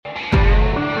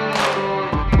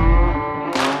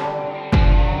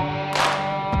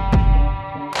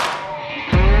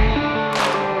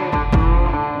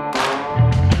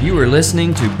You are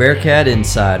listening to Bearcat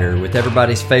Insider with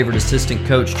everybody's favorite assistant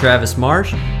coach, Travis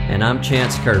Marsh, and I'm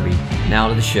Chance Kirby. Now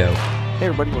to the show. Hey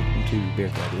everybody, welcome to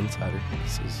Bearcat Insider.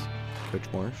 This is Coach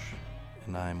Marsh,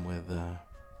 and I'm with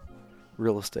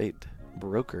real estate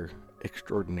broker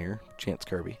extraordinaire, Chance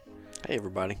Kirby. Hey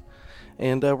everybody.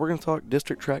 And we're going to talk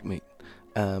district track meet.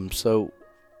 So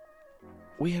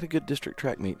we had a good district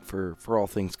track meet for all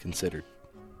things considered.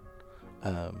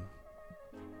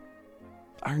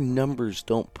 Our numbers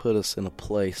don't put us in a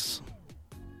place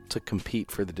to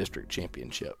compete for the district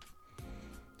championship.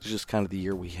 It's just kind of the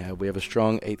year we have. We have a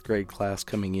strong 8th grade class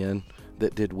coming in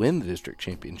that did win the district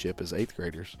championship as 8th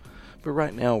graders. But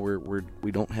right now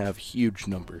we don't have huge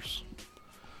numbers.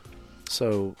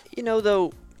 So, you know,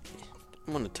 though,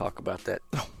 I want to talk about that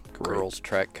girls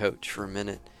track coach for a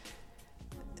minute.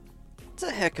 It's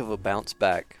a heck of a bounce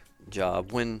back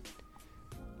job when,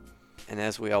 and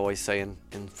as we always say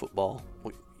in football,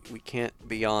 we can't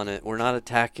be on it. We're not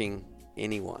attacking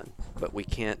anyone, but we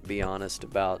can't be honest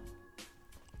about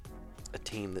a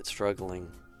team that's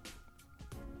struggling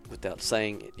without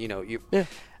saying it. You know,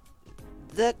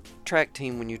 that track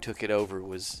team when you took it over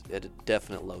was at a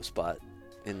definite low spot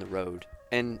in the road.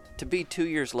 And to be 2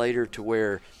 years later to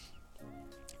where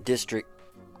district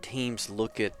teams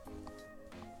look at,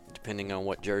 depending on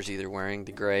what jersey they're wearing,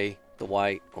 the gray, the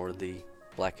white, or the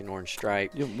black and orange stripe.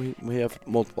 Yeah, we have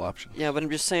multiple options. Yeah, but I'm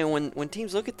just saying when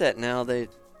teams look at that now, they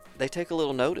take a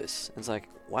little notice. It's like,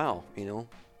 wow, you know,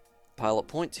 pile up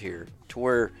points here. To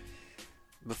where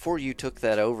before you took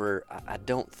that over, I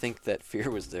don't think that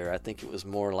fear was there. I think it was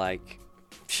more like,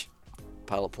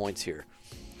 pile up points here.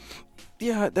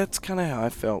 Yeah, that's kind of how I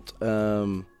felt.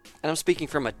 And I'm speaking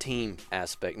from a team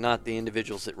aspect, not the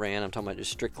individuals that ran. I'm talking about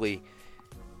just strictly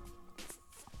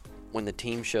when the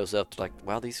team shows up, like,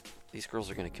 wow, these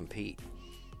girls are going to compete.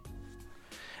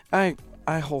 I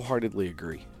wholeheartedly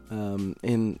agree.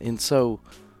 And so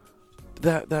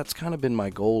that's kind of been my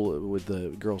goal with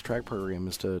the girls track program,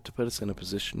 is to put us in a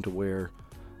position to where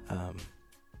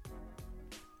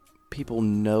people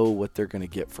know what they're going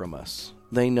to get from us.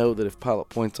 They know that if pilot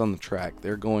points on the track,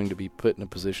 they're going to be put in a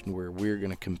position where we're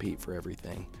going to compete for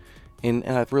everything. And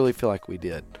I really feel like we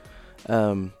did.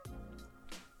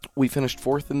 We finished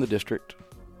 4th in the district,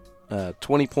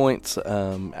 20 points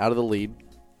out of the lead.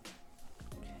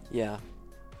 Yeah.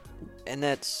 And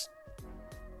that's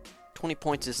 20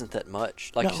 points isn't that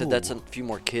much. Like you said, that's a few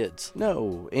more kids.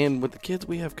 No, and with the kids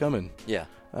we have coming, yeah,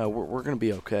 we're going to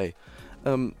be okay.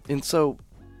 And so,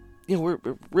 you know, we're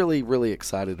really, really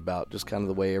excited about just kind of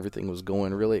the way everything was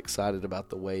going, really excited about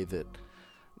the way that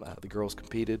the girls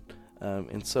competed.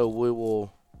 And so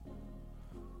we'll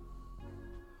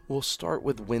start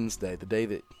with Wednesday, the day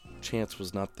that Chance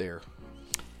was not there.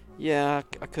 Yeah,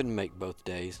 I couldn't make both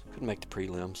days. Couldn't make the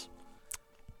prelims.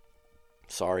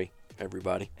 Sorry,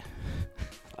 everybody.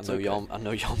 I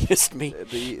know y'all missed me.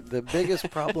 The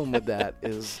biggest problem with that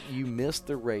is you missed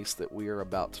the race that we are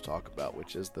about to talk about,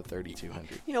 which is the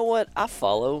 3,200. You know what? I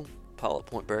follow Pilot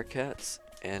Point Bearcats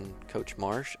and Coach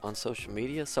Marsh on social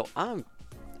media, so I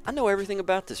know everything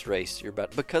about this race you're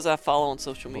about because I follow on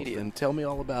social media. Then tell me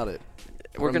all about it.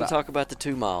 We're going to talk about the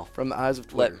 2 mile. From the eyes of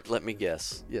Twitter. Let me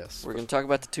guess. Yes. We're going to talk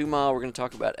about the 2 mile. We're going to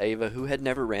talk about Ava, who had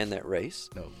never ran that race.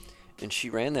 No. And she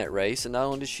ran that race, and not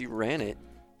only did she run it,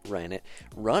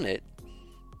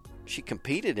 she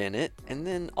competed in it, and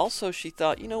then also she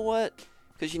thought, you know what?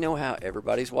 Because you know how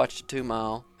everybody's watched the 2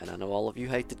 mile, and I know all of you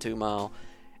hate the 2 mile,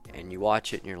 and you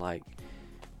watch it and you're like,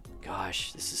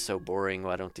 gosh, this is so boring.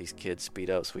 Why don't these kids speed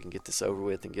up so we can get this over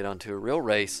with and get onto a real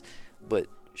race? But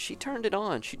she turned it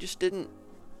on. She just didn't,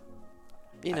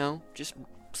 just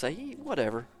say,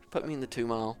 whatever, put me in the 2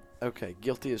 mile. Okay,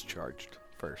 guilty as charged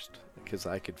first, because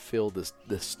I could feel the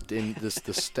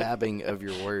stabbing of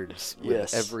your words with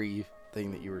yes.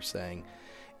 everything that you were saying.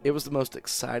 It was the most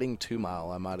exciting 2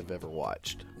 mile I might have ever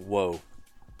watched. Whoa.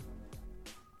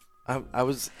 I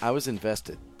was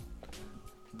invested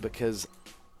because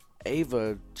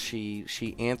Ava,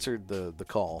 she answered the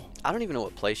call. I don't even know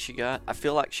what place she got. I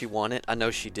feel like she won it. I know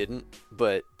she didn't,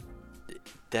 but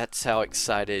that's how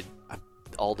excited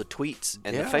all the tweets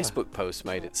and the Facebook posts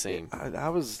made it seem. I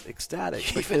was ecstatic.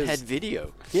 She even had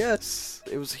video. Yes,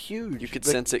 it was huge. You could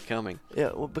sense it coming.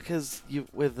 Yeah, well, because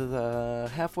with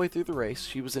halfway through the race,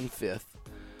 she was in 5th.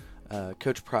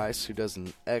 Coach Price, who does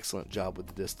an excellent job with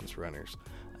the distance runners,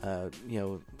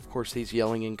 of course, he's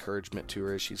yelling encouragement to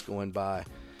her as she's going by.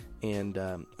 And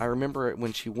I remember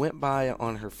when she went by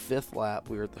on her 5th lap,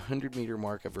 we were at the 100-meter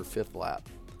mark of her 5th lap.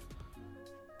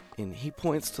 And he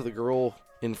points to the girl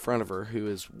in front of her who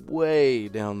is way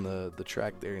down the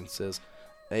track there and says,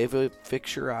 Ava,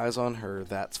 fix your eyes on her.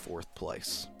 That's 4th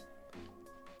place.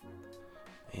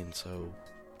 And so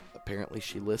apparently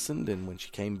she listened, and when she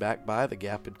came back by, the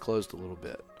gap had closed a little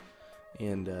bit.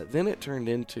 And then it turned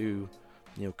into,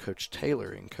 Coach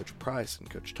Taylor and Coach Price and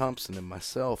Coach Thompson and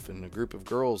myself and a group of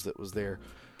girls that was there.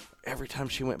 Every time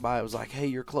she went by, it was like, hey,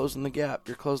 you're closing the gap,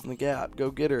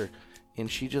 go get her. And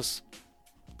she just,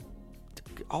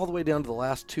 all the way down to the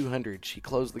last 200, she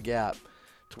closed the gap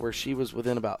to where she was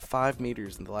within about 5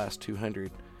 meters in the last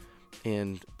 200.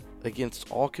 And against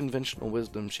all conventional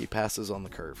wisdom, she passes on the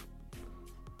curve.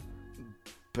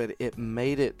 But it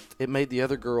made the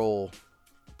other girl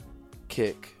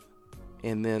kick,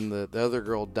 and then the other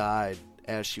girl died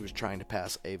as she was trying to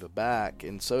pass Ava back,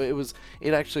 and so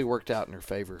it actually worked out in her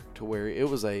favor to where it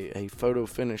was a photo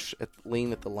finish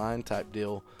lean at the line type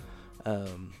deal,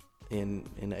 and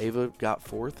Ava got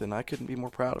fourth, and I couldn't be more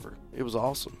proud of her. It was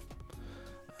awesome.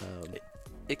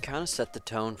 It kind of set the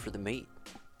tone for the meet.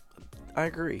 I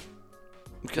agree,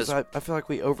 because I feel like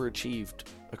we overachieved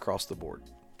across the board.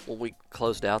 Well, we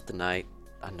closed out the night.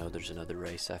 I know there's another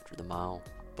race after the mile,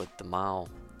 but the mile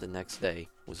the next day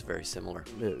was very similar.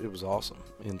 It was awesome.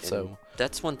 And so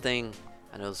that's one thing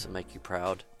I know this will make you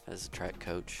proud as a track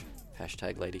coach.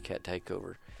 # Lady Cat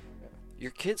Takeover.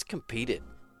 Your kids competed.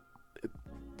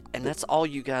 And that's all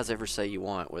you guys ever say you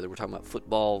want, whether we're talking about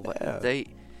football. Yeah.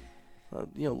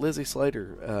 Lizzie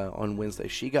Slater on Wednesday,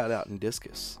 she got out in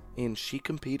discus, and she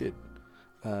competed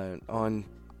on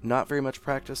not very much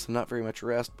practice and not very much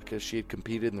rest because she had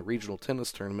competed in the regional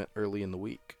tennis tournament early in the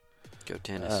week. Go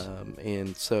tennis.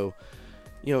 And so,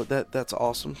 that's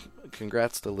awesome.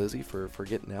 Congrats to Lizzie for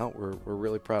getting out. We're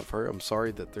really proud of her. I'm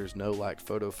sorry that there's no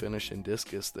photo finish in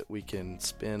discus that we can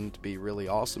spin to be really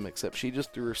awesome, except she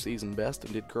just threw her season best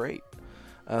and did great.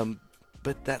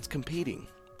 But that's competing.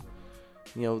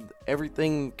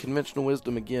 Everything conventional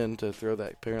wisdom, again, to throw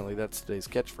that, apparently that's today's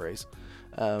catchphrase,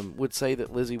 would say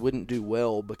that Lizzie wouldn't do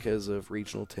well because of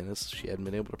regional tennis. She hadn't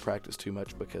been able to practice too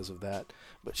much because of that.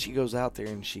 But she goes out there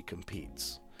and she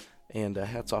competes. And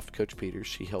hats off to Coach Peters.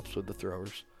 She helps with the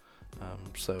throwers.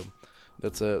 So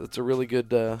that's a really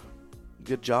good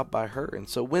job by her. And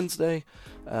so Wednesday,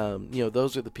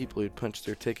 those are the people who punched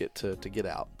their ticket to get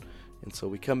out. And so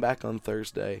we come back on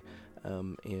Thursday,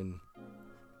 and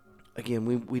again,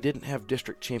 we didn't have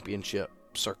district championship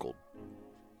circled.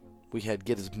 We had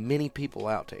get as many people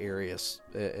out to areas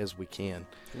as we can.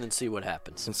 And then see what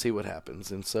happens.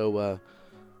 And so,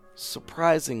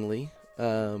 surprisingly,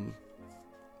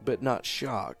 but not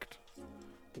shocked,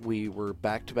 we were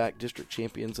back-to-back district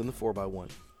champions in the 4x1.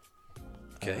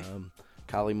 Okay.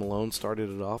 Kylie Malone started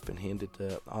it off and handed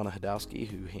to Anna Hadowski,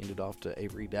 who handed off to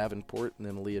Avery Davenport, and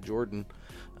then Aaliyah Jordan,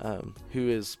 who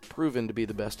is proven to be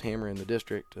the best hammer in the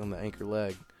district on the anchor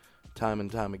leg time and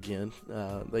time again.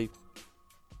 They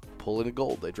pull in a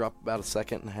gold. They drop about a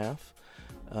second and a half.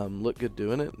 Look good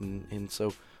doing it, and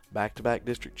so back-to-back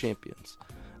district champions.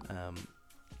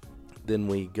 Then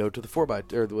we go to the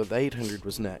 4x, the 800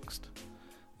 was next.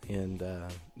 And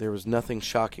there was nothing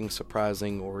shocking,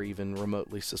 surprising, or even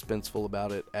remotely suspenseful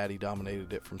about it. Addie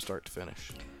dominated it from start to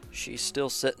finish. She's still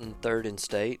sitting third in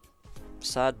state.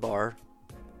 Sidebar,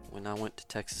 when I went to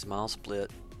Texas Mile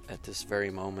Split at this very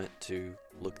moment to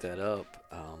look that up,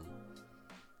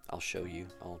 I'll show you.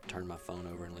 I'll turn my phone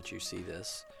over and let you see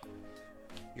this.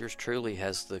 Yours truly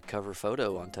has the cover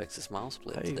photo on Texas Mile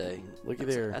Split today. Looky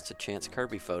there. That's a Chance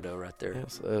Kirby photo right there.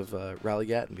 Yes, of Riley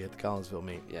Gattenby at the Collinsville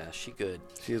meet. Yeah, she good.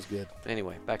 She is good. But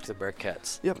anyway, back to the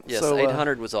Bearcats. Yep. Yes, so,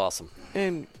 800 was awesome.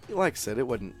 And like I said, there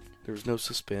was no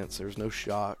suspense. There was no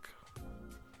shock.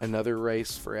 Another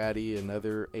race for Addie,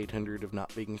 another 800 of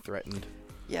not being threatened.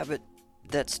 Yeah, but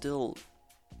that's still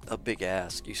a big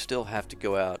ask. You still have to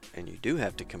go out and you do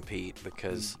have to compete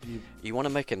because you want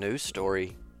to make a news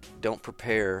story. Don't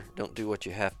prepare, don't do what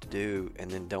you have to do, and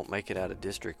then don't make it out of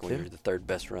district when you're the third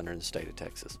best runner in the state of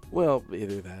Texas. Well,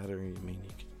 either that or, you can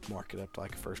mark it up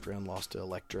like a first round loss to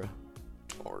Electra.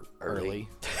 Or early.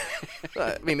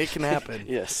 It can happen.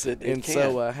 Yes, it and can.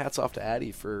 So hats off to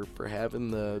Addie for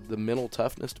having the mental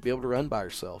toughness to be able to run by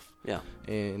herself. Yeah.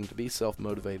 And to be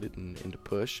self-motivated and to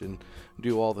push and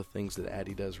do all the things that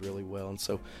Addie does really well. And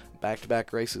so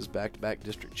back-to-back races, back-to-back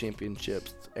district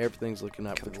championships, everything's looking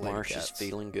up for the Lady Marsh Cats. is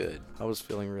feeling good. I was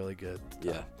feeling really good.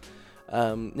 Yeah.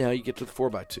 Now you get to the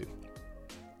 4x2.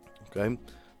 Okay.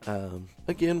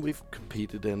 Again, we've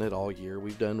competed in it all year.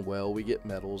 We've done well. We get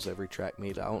medals every track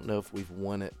meet. I don't know if we've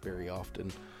won it very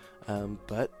often,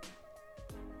 but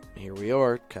here we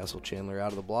are. Castle Chandler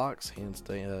out of the blocks, hands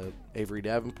to Avery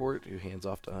Davenport, who hands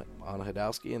off to Anna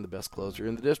Hadowski, and the best closer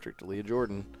in the district, Aaliyah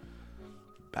Jordan.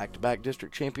 Back-to-back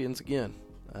district champions again.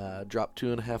 Dropped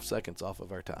 2.5 seconds off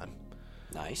of our time.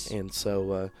 Nice. And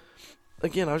so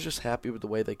again, I was just happy with the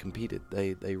way they competed.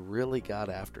 They really got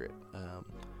after it.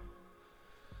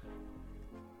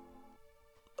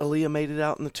 Aaliyah made it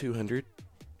out in the 200.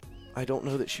 I don't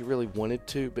know that she really wanted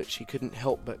to, but she couldn't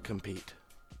help but compete.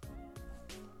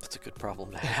 That's a good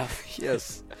problem to have.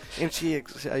 Yes. And she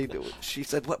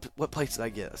said, what place did I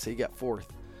get? I said, you got 4th.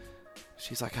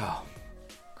 She's like, oh,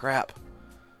 crap.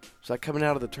 She's like, coming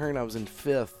out of the turn, I was in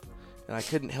 5th, and I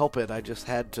couldn't help it. I just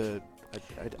had to,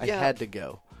 I had to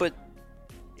go. But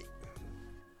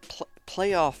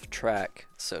playoff track,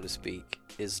 so to speak,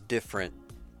 is different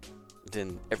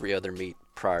than every other meet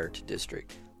prior to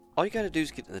district. All you got to do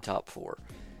is get in the top 4.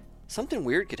 Something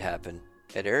weird could happen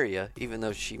at area, even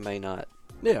though she may not.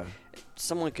 Yeah.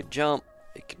 Someone could jump.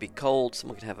 It could be cold.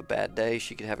 Someone could have a bad day.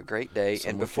 She could have a great day.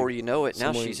 And before you know it,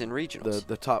 now she's in regionals.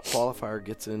 The top qualifier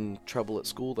gets in trouble at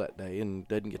school that day and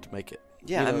doesn't get to make it.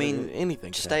 Yeah, I mean,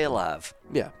 anything. Stay alive.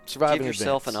 Yeah, survive Give in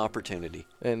yourself advance. an opportunity.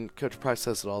 And Coach Price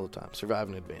says it all the time. Survive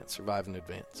in advance. Survive in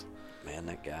advance. Man,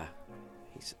 that guy.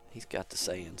 He's got the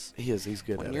sayings. He is. He's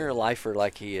good at it. When you're a lifer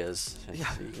like he is, yeah.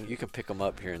 you can pick him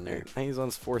up here and there. And he's on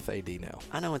his 4th AD now.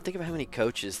 I know, and think about how many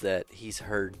coaches that he's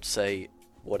heard say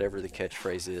whatever the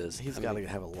catchphrase is. He's got to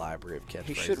have a library of catchphrases.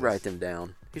 He should write them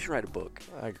down. He should write a book.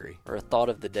 I agree. Or a thought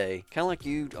of the day. Kind of like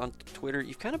you on Twitter.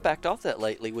 You've kind of backed off that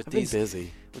lately with I've been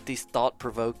busy. With these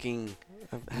thought-provoking,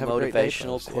 Have a great day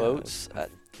motivational post. quotes. Yeah,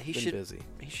 He been should busy.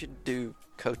 He should do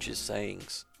coaches'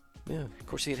 sayings. Yeah. Of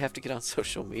course, he'd have to get on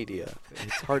social media.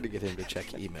 It's hard to get him to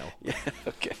check email. Yeah.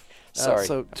 Okay. Sorry.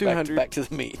 So 200. Back to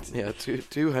the meet. Yeah,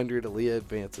 200. Aaliyah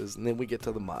advances, and then we get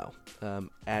to the mile.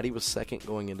 Addie was second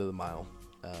going into the mile.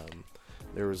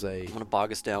 There was I'm going to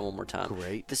bog us down one more time.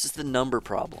 Great. This is the number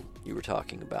problem you were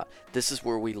talking about. This is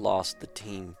where we lost the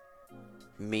team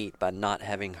meet by not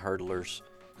having hurdlers.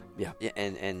 Yeah.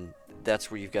 And that's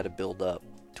where you've got to build up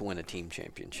to win a team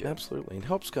championship. Absolutely, and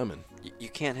help's coming. You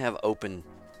can't have open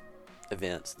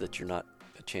events that you're not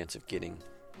a chance of getting.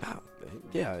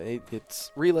 Yeah,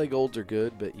 it's relay golds are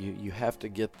good, but you have to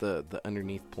get the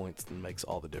underneath points that makes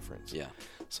all the difference. Yeah.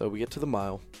 So we get to the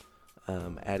mile.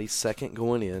 Addie's second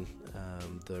going in.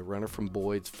 The runner from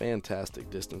Boyd's fantastic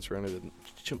distance runner,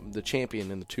 the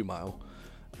champion in the 2 mile.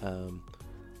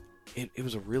 It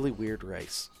was a really weird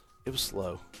race. It was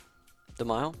slow. The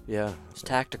mile? Yeah, it's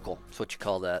tactical. That's what you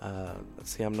call that.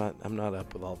 See, I'm not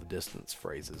up with all the distance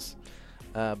phrases,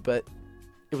 but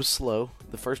it was slow.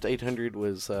 The first 800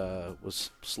 was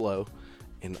slow,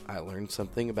 and I learned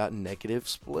something about negative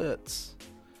splits.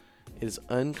 It is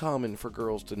uncommon for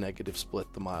girls to negative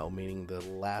split the mile, meaning the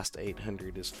last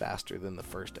 800 is faster than the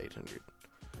first 800.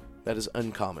 That is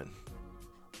uncommon.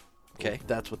 Okay.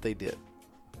 That's what they did.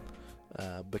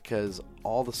 Because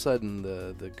all of a sudden,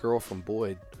 the girl from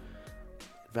Boyd,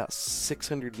 about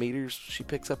 600 meters, she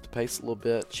picks up the pace a little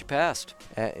bit. She passed.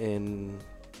 And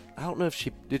I don't know if she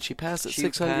pass at she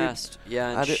 600. Passed.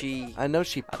 Yeah, and I know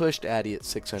she pushed Addie at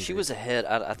 600. She was ahead.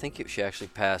 I think she actually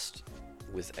passed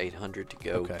with 800 to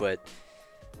go. Okay. But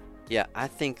yeah, I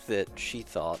think that she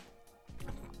thought.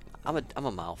 I'm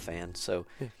a mile fan, so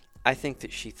yeah. I think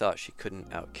that she thought she couldn't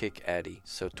outkick Addie.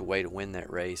 So the way to win that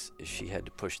race is she had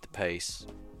to push the pace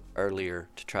earlier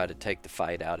to try to take the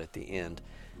fight out at the end.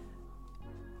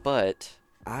 But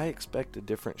I expect a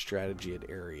different strategy at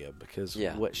area because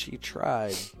Yeah. what she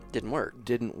tried didn't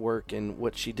work. And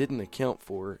what she didn't account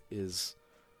for is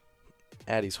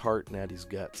Addie's heart and Addie's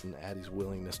guts and Addie's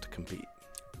willingness to compete.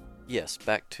 Yes,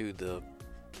 back to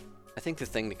I think the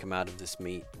thing to come out of this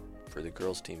meet for the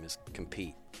girls team is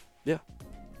compete. Yeah.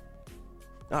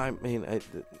 I mean,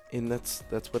 and that's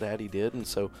what Addie did, and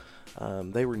so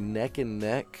they were neck and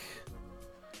neck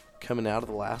coming out of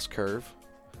the last curve,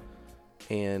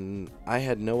 and I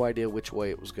had no idea which way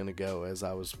it was going to go as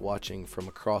I was watching from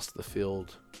across the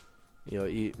field. You know,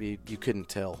 you couldn't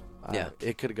tell. Yeah.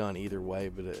 It could have gone either way,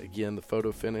 but again, the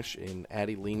photo finish, and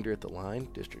Addie leaned her at the line,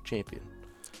 district champion.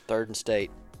 Third in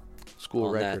state. School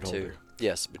on record that holder. too.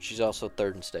 Yes, but she's also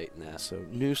third in state in that. So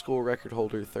new school record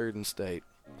holder, third in state.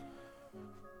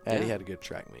 Addie Yeah. had a good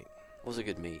track meet. It was a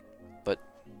good meet, but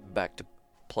back to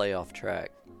playoff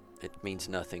track, it means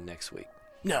nothing next week.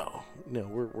 No,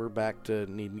 we're back to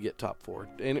needing to get top 4.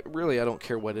 And I don't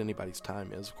care what anybody's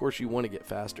time is. Of course, you want to get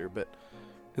faster, but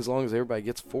as long as everybody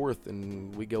gets 4th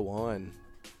and we go on,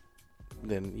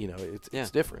 then,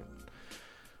 it's different.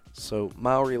 So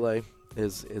mile relay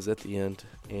is at the end,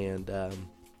 and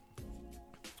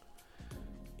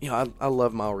I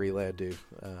love mile relay. I do.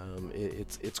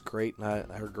 It's great.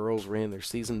 And our girls ran their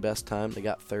season best time. They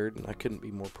got 3rd, and I couldn't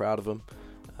be more proud of them.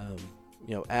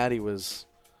 Addie was.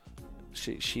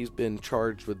 She's been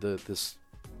charged with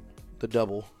the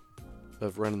double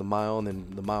of running the mile and then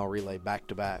the mile relay back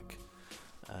to back.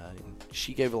 And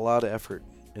she gave a lot of effort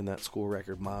in that school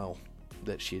record mile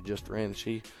that she had just ran.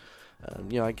 She,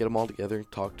 I get them all together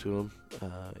and talk to them,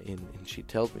 and she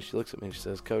tells me, she looks at me and she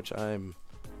says, "Coach, I'm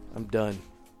done.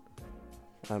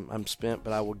 I'm spent,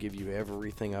 but I will give you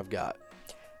everything I've got."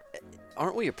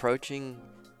 Aren't we approaching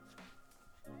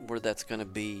where that's going to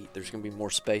be? There's going to be more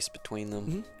space between them.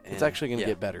 Mm-hmm. And It's actually going to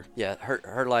get better. Yeah,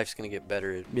 her life's going to get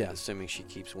better, Yeah. assuming she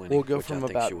keeps winning. We'll go which I from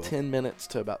think about she will. 10 minutes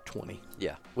to about 20,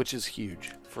 Yeah, which is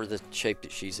huge. for the shape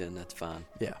that she's in, that's fine.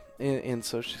 Yeah, and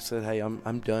so she said, "Hey,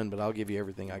 I'm done, but I'll give you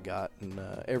everything I got." And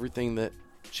everything that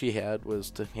she had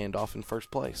was to hand off in first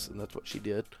place, and that's what she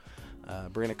did.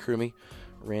 Brianna Crumey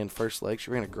ran first leg. She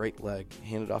ran a great leg,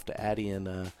 handed off to Addie, and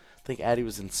I think Addie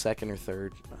was in second or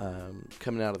third.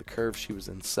 Coming out of the curve, she was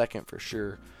in second for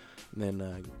sure. And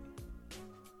then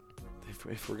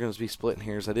if we're going to be splitting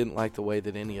hairs, I didn't like the way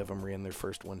that any of them ran their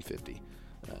first 150.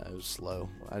 It was slow.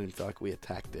 I didn't feel like we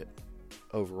attacked it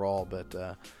overall,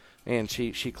 but and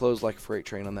she closed like a freight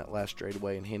train on that last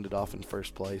straightaway and handed off in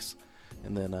first place.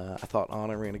 And then I thought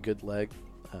Anna ran a good leg.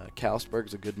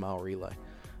 Kalsberg's a good mile relay.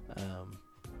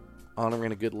 Anna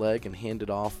ran a good leg and handed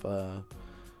off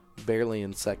barely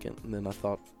in second. And then I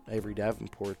thought Avery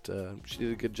Davenport, she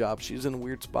did a good job. She's in a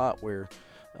weird spot where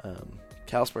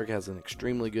Kalsberg has an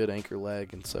extremely good anchor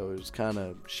leg, and so it was kind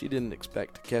of, she didn't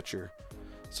expect to catch her.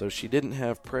 So she didn't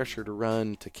have pressure to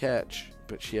run to catch,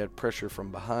 but she had pressure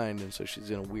from behind, and so she's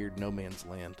in a weird no man's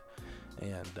land.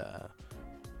 And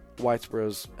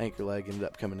Whitesboro's anchor leg ended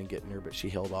up coming and getting her, but she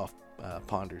held off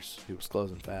Ponders, who was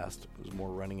closing fast. It was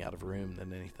more running out of room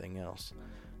than anything else.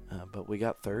 But we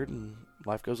got third, and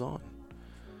life goes on.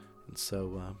 And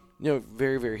so,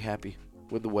 very, very happy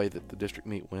with the way that the district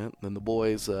meet went. And then the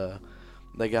boys,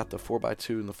 they got the 4x2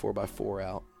 and the 4x4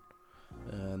 out.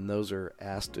 And those are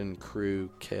Aston, Crew,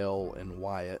 Kel, and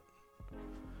Wyatt.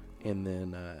 And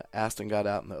then Aston got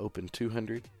out in the open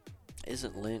 200.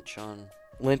 Isn't Lynch on?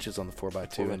 Lynch is on the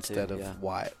 4x2 4x2, instead of yeah.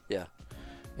 Wyatt. Yeah.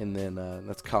 And then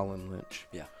that's Colin Lynch.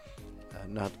 Yeah.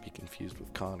 Not to be confused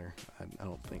with Connor. I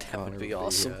don't think That Connor would be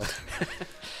awesome.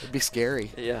 it'd be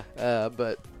scary. Yeah.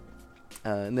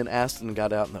 And then Aston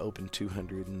got out in the open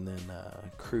 200, and then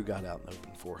Crew got out in the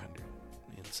open 400.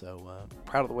 And so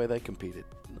proud of the way they competed.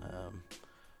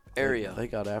 Area. They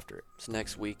got after it. It's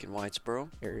next week in Whitesboro.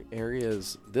 Area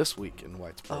is this week in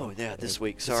Whitesboro. Oh, yeah, this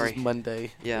week. This Sorry. is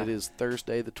Monday. Yeah. It is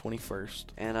Thursday the 21st.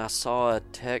 And I saw a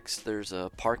text. There's a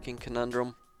parking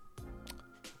conundrum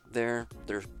there.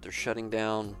 They're shutting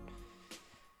down.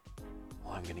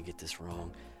 Oh, I'm gonna get this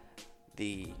wrong.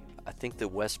 I think the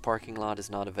west parking lot is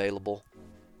not available.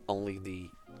 Only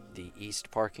the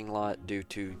east parking lot due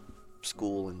to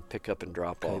school and pickup and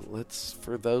drop off. Okay,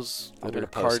 for those I'm that are gonna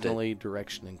post it. cardinally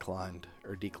direction inclined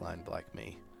or declined like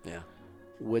me, Yeah.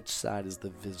 which side is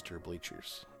the visitor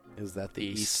bleachers? Is that the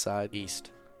east side? East.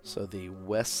 So the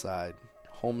west side,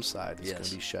 home side, is going Yes.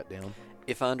 to be shut down.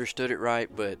 If I understood it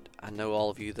right, but I know all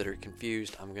of you that are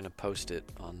confused, I'm going to post it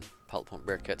on Pilot Point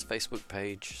Bearcats Facebook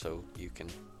page so you can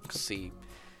see.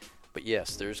 But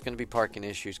yes, there's going to be parking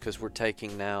issues because we're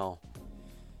taking now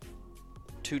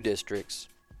 2 districts,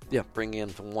 bringing in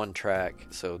from 1 track.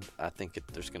 So I think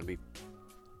there's going to be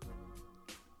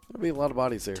There'll be a lot of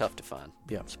bodies there. tough to find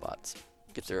Yeah. spots.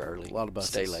 Get there early. A lot of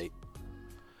buses. Stay late.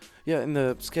 Yeah, and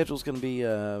the schedule's going to be,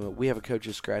 we have a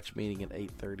coaches scratch meeting at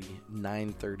 8:30.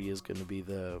 9:30 is going to be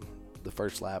the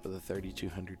first lap of the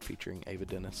 3200 featuring Ava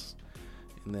Dennis.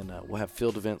 And then we'll have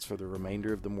field events for the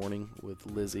remainder of the morning with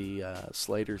Lizzie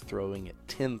Slater throwing at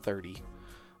 10:30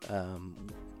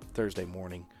 Thursday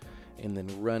morning. And then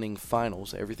running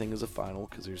finals. Everything is a final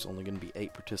because there's only going to be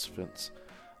 8 participants.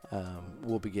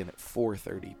 Will begin at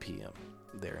 4:30 p.m.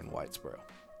 there in Whitesboro.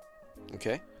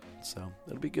 Okay. So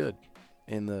it'll be good.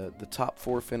 And the top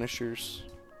 4 finishers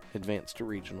advance to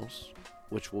regionals,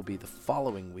 which will be the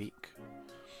following week.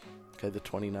 Okay, the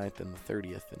 29th and the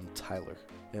 30th in Tyler.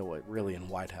 Really in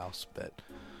White House, but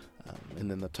and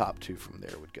then the top 2 from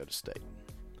there would go to state.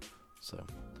 So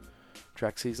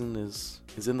track season is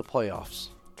in the playoffs.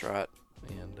 That's right.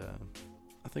 And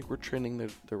I think we're trending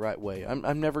the right way.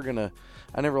 I never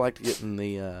like to get in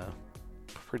the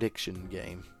prediction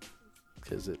game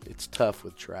because it's tough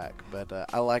with track, but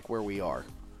I like where we are.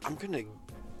 I'm going to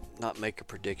not make a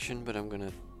prediction, but I'm going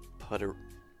to put a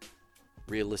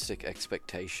realistic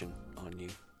expectation on you.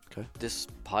 Okay. This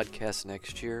podcast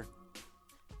next year,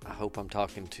 I hope I'm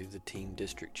talking to the team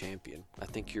district champion. I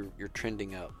think you're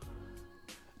trending up.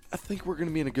 I think we're going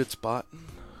to be in a good spot.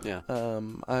 Yeah.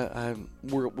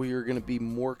 We are going to be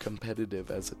more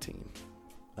competitive as a team,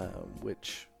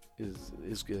 which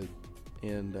is good,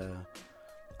 and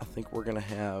I think we're going to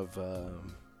have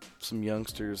some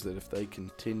youngsters that if they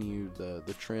continue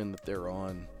the trend that they're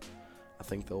on, I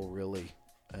think they'll really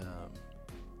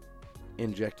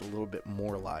inject a little bit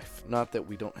more life. Not that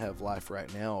we don't have life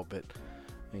right now, but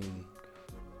I mean,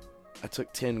 I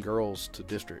took 10 girls to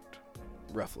district,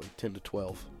 roughly 10 to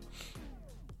 12.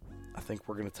 I think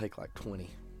we're going to take like 20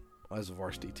 as a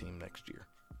varsity team next year.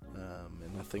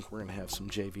 And I think we're going to have some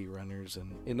JV runners,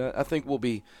 and I think we'll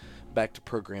be back to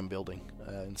program building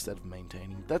instead of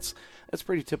maintaining. That's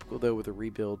pretty typical, though, with a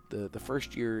rebuild. The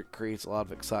first year it creates a lot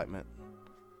of excitement.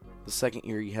 The second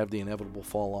year you have the inevitable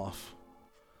fall off,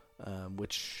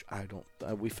 which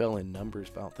we fell in numbers,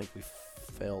 but I don't think we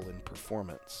fell in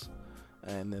performance.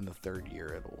 And then the third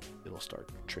year it'll start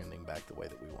trending back the way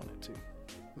that we want it to.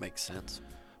 Makes sense.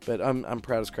 But I'm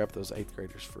proud as crap of those 8th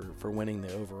graders for winning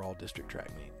the overall district track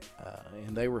meet.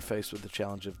 And they were faced with the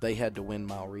challenge of they had to win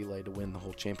mile relay to win the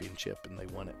whole championship, and they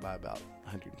won it by about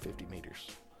 150 meters.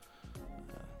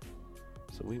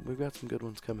 So we've got some good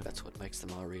ones coming. That's what makes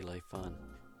the mile relay fun.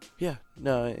 Yeah,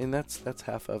 no, and that's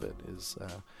half of it is,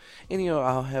 and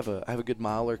I'll have a good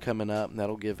miler coming up, and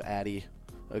that'll give Addie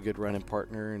a good running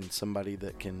partner and somebody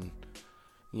that can,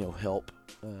 help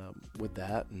with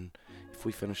that. And if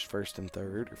we finish first and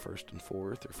third, or first and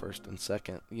fourth, or first and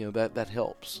second, that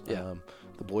helps. Yeah.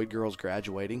 The Boyd girls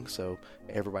graduating, so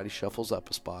everybody shuffles up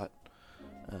a spot.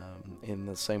 And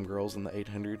the same girls in the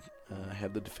 800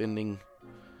 have the defending.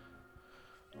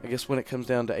 I guess when it comes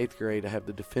down to 8th grade, I have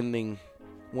the defending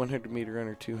 100-meter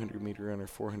runner, 200-meter runner,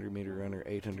 400-meter runner,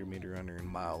 800-meter runner, and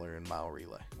miler and mile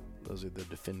relay. Those are the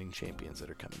defending champions that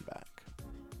are coming back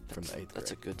from the 8th grade.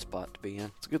 That's a good spot to be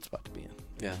in. It's a good spot to be in.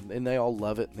 Yeah. And they all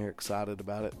love it, and they're excited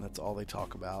about it, and that's all they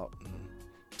talk about. And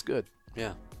it's good.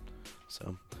 Yeah.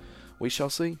 So we shall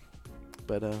see.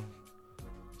 But as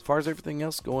far as everything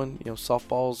else going,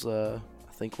 softball's, I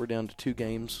think we're down to 2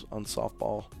 games on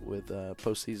softball with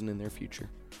postseason in their future.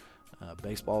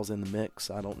 Baseball's in the mix.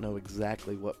 I don't know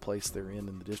exactly what place they're in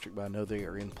the district, but I know they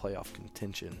are in playoff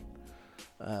contention.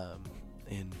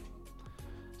 And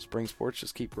spring sports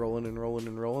just keep rolling and rolling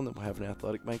and rolling. Then we'll have an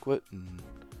athletic banquet. And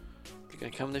You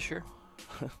gonna come this year?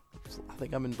 I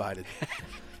think I'm invited.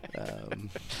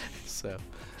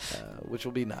 Which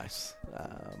will be nice.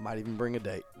 Might even bring a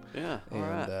date. Yeah. All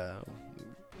right.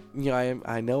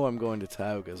 I know I'm going to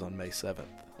Tioga's on May 7th.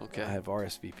 Okay. I have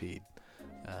RSVP'd.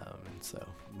 And so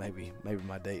maybe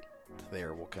my date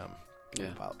there will come.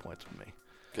 Yeah. Pilot points with me.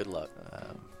 Good luck.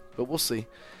 But we'll see.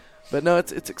 But no,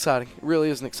 it's exciting. It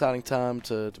really is an exciting time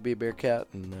to be a Bearcat,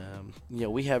 and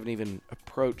we haven't even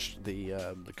approached the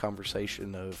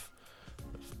conversation of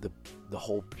the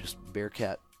whole just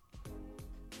Bearcat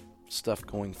stuff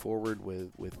going forward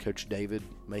with Coach David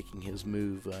making his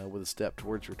move with a step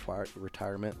towards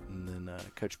retirement, and then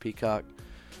Coach Peacock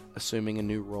assuming a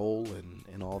new role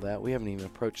and all that. We haven't even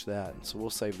approached that, and so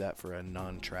we'll save that for a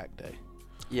non-track day.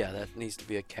 Yeah, that needs to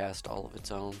be a cast all of its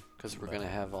own, because we're going to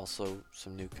have also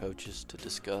some new coaches to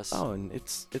discuss. Oh, and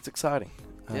it's exciting.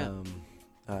 Yeah.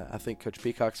 I think Coach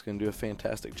Peacock's going to do a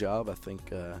fantastic job. I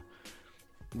think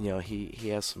he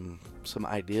has some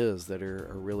ideas that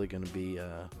are really going to be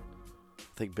I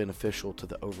think beneficial to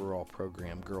the overall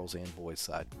program, girls and boys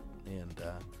side, and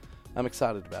I'm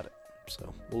excited about it.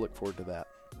 So we'll look forward to that.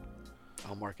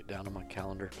 I'll mark it down on my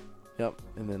calendar. Yep,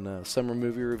 and then summer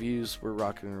movie reviews, we're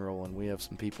rocking and rolling. We have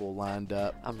some people lined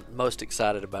up. I'm most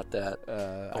excited about that.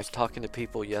 I was talking to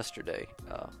people yesterday.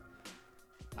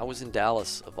 I was in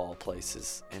Dallas, of all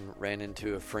places, and ran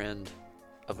into a friend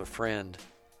of a friend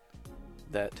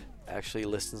that actually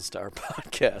listens to our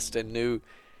podcast and knew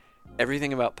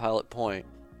everything about Pilot Point,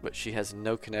 but she has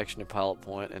no connection to Pilot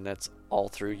Point, and that's all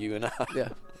through you and I. Yeah.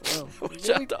 Well, Which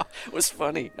I thought was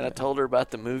funny. And I told her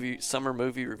about the summer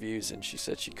movie reviews, and she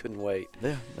said she couldn't wait.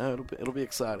 Yeah, no, it'll be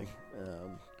exciting.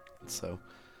 So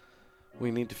we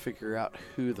need to figure out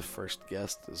who the first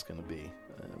guest is going to be.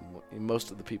 Most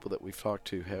of the people that we've talked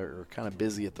to are kind of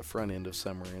busy at the front end of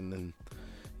summer, and then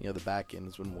the back end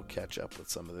is when we'll catch up with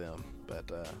some of them.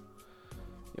 But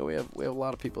we have a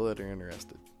lot of people that are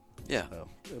interested. Yeah, so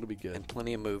it'll be good. And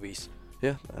plenty of movies.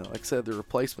 Yeah, like I said, the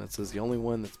Replacements is the only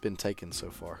one that's been taken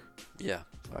so far. Yeah.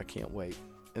 So I can't wait.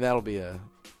 And that'll be a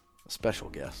special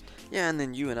guest. Yeah, and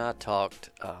then you and I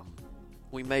talked.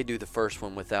 We may do the first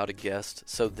one without a guest,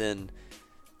 so then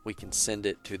we can send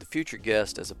it to the future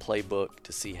guest as a playbook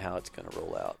to see how it's going to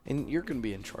roll out. And you're going to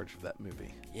be in charge of that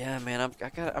movie. Yeah, man,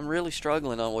 I'm really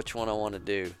struggling on which one I want to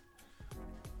do.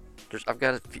 There's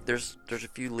a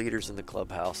few leaders in the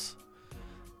clubhouse.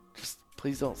 Just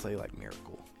please don't say like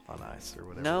Miracle on Ice or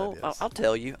whatever. No, that is. I'll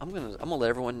tell you. I'm gonna let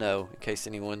everyone know in case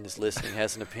anyone is listening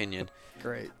has an opinion.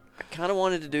 Great. I kind of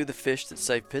wanted to do The Fish That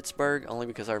Saved Pittsburgh, only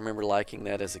because I remember liking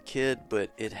that as a kid, but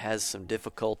it has some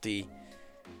difficulty.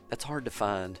 That's hard to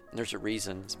find, and there's a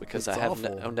reason. It's because It's I have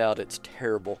awful. no doubt it's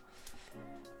terrible.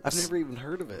 I've never even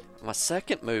heard of it. My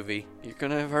second movie, you're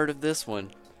going to have heard of this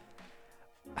one.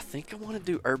 I think I want to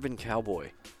do Urban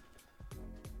Cowboy.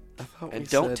 I thought And we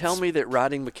don't said tell me that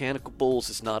riding mechanical bulls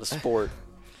is not a sport.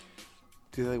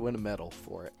 Do they win a medal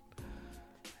for it?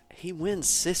 He wins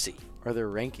Sissy. Are there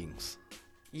rankings?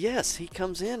 Yes, he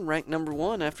comes in ranked number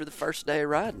 1 after the first day of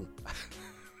riding.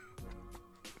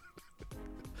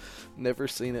 Never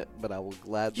seen it, but I will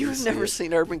gladly You've see never it.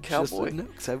 seen Urban Just- Cowboy? No,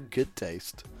 because I have good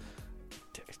taste.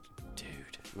 Dude,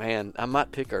 man, I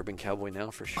might pick Urban Cowboy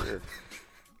now for sure.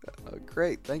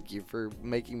 Great, thank you for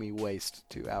making me waste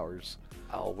 2 hours.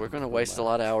 Oh, we're going to waste a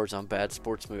lot of hours on bad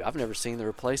sports movies. I've never seen The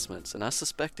Replacements, and I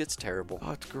suspect it's terrible.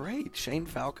 Oh, it's great. Shane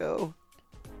Falco.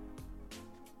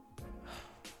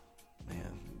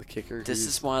 Man, the kicker. This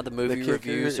who's- is why the the movie kicker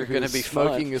reviews are going to who's be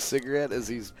smoking fun. a cigarette as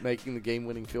he's making the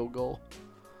game-winning field goal.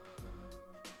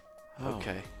 Oh,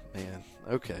 Okay. man.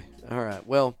 Okay. All right.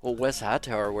 Well, Well, Wes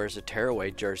Hightower wears a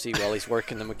tearaway jersey while he's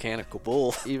working the mechanical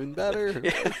bull. even better.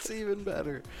 It's even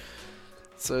better.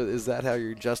 So, is that how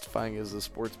you're justifying as a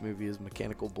sports movie? As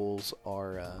mechanical bulls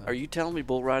are? Are you telling me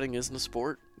bull riding isn't a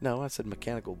sport? No, I said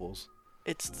mechanical bulls.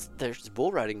 There's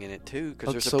bull riding in it too,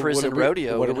 because there's So a prison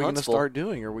rodeo. What are in we going to Huntsville. start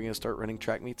doing? Are we going to start running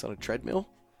track meets on a treadmill?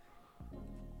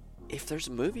 If there's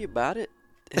a movie about it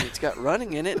and it's got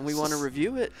running in it, and we want to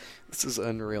review it, This is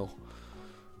unreal.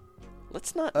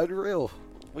 let's not. Unreal.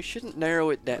 We shouldn't narrow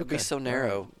it down. Be Okay, so all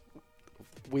narrow. right.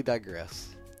 We digress.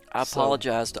 I So-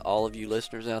 apologize to all of you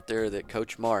listeners out there that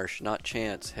Coach Marsh, not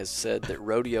Chance, has said that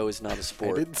rodeo is not a I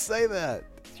sport. didn't say that.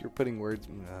 You're putting words.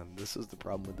 This is the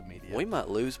problem with the media. We might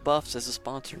lose Buffs as a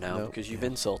sponsor now No, because you've yeah.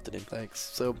 insulted him. Thanks.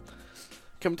 So,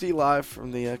 coming to you live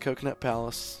from the Coconut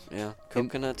Palace. Yeah,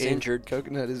 Coconut's injured.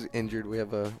 Coconut is injured. We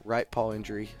have a right paw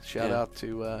injury. Shout Yeah. out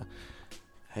to,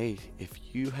 hey, if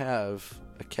you have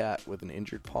a cat with an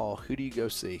injured paw, who do you go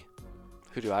see?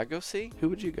 Who do I go see? Who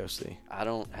would you go see? I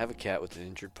don't have a cat with an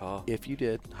injured paw. If you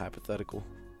did, hypothetical.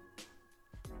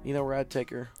 You know where I'd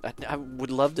take her? I would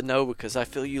love to know because I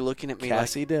feel you looking at me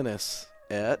Cassie Dennis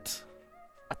at.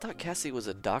 I thought Cassie was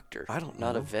a doctor. I don't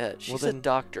Not a know. vet. She's Well, a then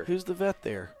doctor. Who's the vet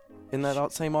there? In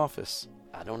that same office?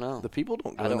 I don't know. The people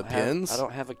don't go I in don't the have. pens. I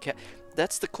don't have a cat.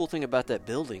 That's the cool thing about that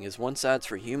building is one side's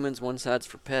for humans, one side's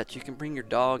for pets. You can bring your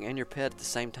dog and your pet at the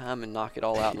same time and knock it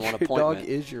all out in one Your appointment. dog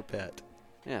is your pet.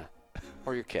 Yeah,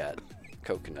 or your cat,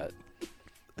 Coconut.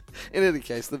 In any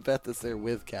case, the vet that's there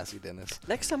with Cassie Dennis.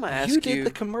 Next time I ask You you, did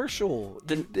the commercial.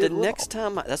 the You did next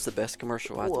wrong. time that's the best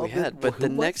commercial Well, we then, had. well, But the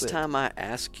who was next it? time I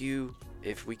ask you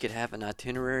if we could have an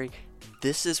itinerary,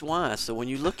 this is why. So when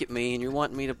you look at me and you're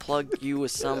wanting me to plug you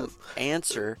with some Yes.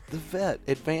 answer, The vet,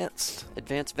 advanced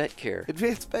advanced vet care.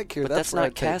 vet care. But that's where not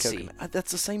I'd take Cassie. Coconut.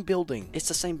 That's the same building. It's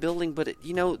the same building, but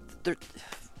they're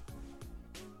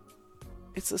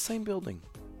It's the same building.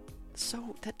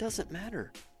 so that doesn't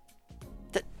matter.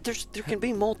 There can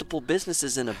be multiple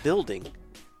businesses in a building.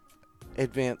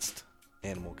 Advanced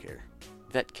animal care,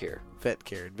 Vet care. vet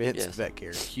care, advanced Yes. vet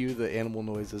care. Cue the animal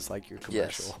noises like your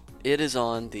commercial. Yes. It is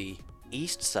on the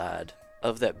east side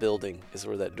of that building is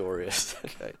where that door is.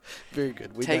 Okay, very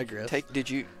good. We take digress.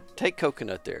 take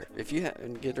Coconut there if you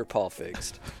and get her paw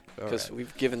fixed All because right.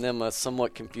 we've given them a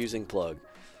somewhat confusing plug.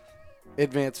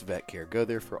 Advanced vet care. Go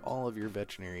there for all of your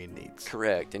veterinarian needs.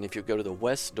 Correct. And if you go to the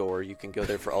west door, you can go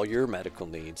there for all your medical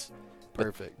needs. But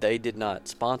Perfect. They did not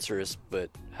sponsor us, but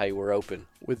hey, we're open.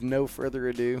 With no further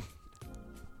ado,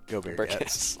 go Bearcats.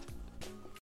 Bearcats.